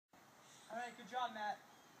Good job, Matt.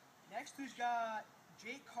 Next, who's got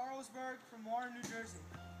Jake Carlsberg from Warren, New Jersey.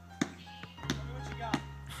 Tell me what you got.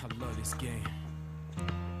 I love this game.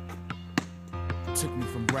 Took me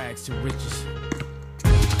from rags to riches.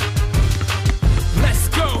 Let's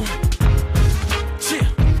go! Chill,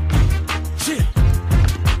 chill,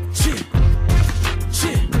 chill,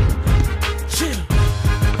 chill, chill,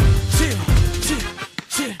 chill, chill,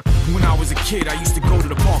 chill. When I was a kid, I used to go to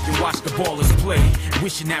the park and watch the ballers play,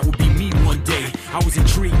 wishing that would be me one day. I was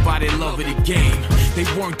intrigued by their love of the game. They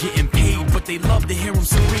weren't getting paid, but they loved to hear them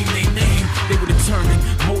scream their name. They were determined,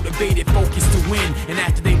 motivated, focused to win. And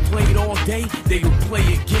after they played all day, they would play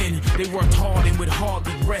again. They worked hard and would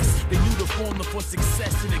hardly rest. They knew the formula for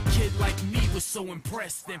success, and a kid like me was so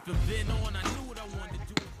impressed. And from then on, I knew what I wanted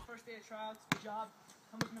to do. First day of tryouts, good job.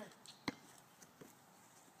 Come with me.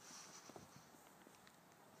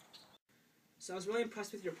 So I was really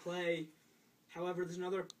impressed with your play. However, there's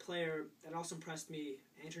another player that also impressed me,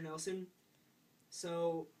 Andrew Nelson.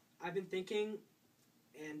 So I've been thinking,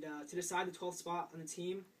 and to decide the 12th spot on the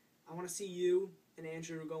team, I want to see you and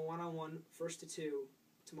Andrew go one-on-one, 1st to 2,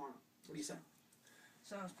 tomorrow. What do you say?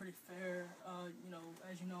 Sounds pretty fair. As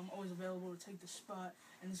you know, I'm always available to take the spot,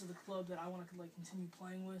 and this is the club that I want to continue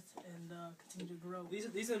playing with and continue to grow.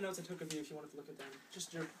 These are the notes I took of you if you wanted to look at them.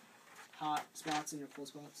 Just your hot spots and your cold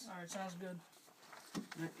spots. All right, sounds good. All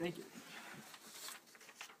right, thank you.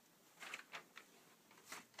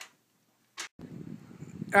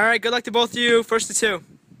 All right, good luck to both of you. 1st to 2.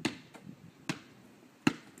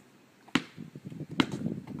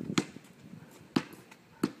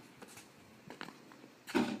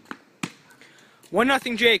 One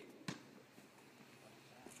nothing, Jake.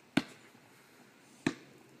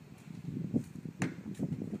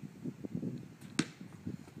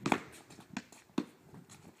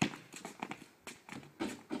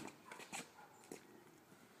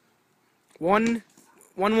 One.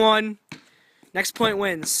 Next point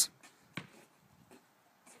wins.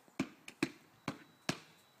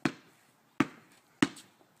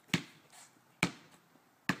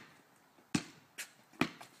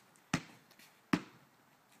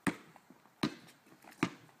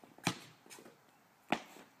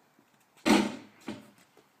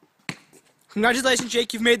 Congratulations,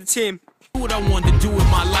 Jake, you've made the team. What I wanted to do in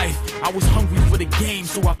my life. I was hungry for the game,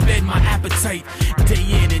 so I fed my appetite.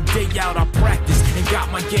 Day in and day out I practiced and got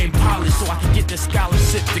my game polished so I could get the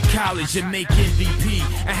scholarship to college and make MVP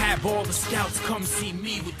and have all the scouts come see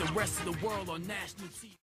me with the rest of the world on national TV.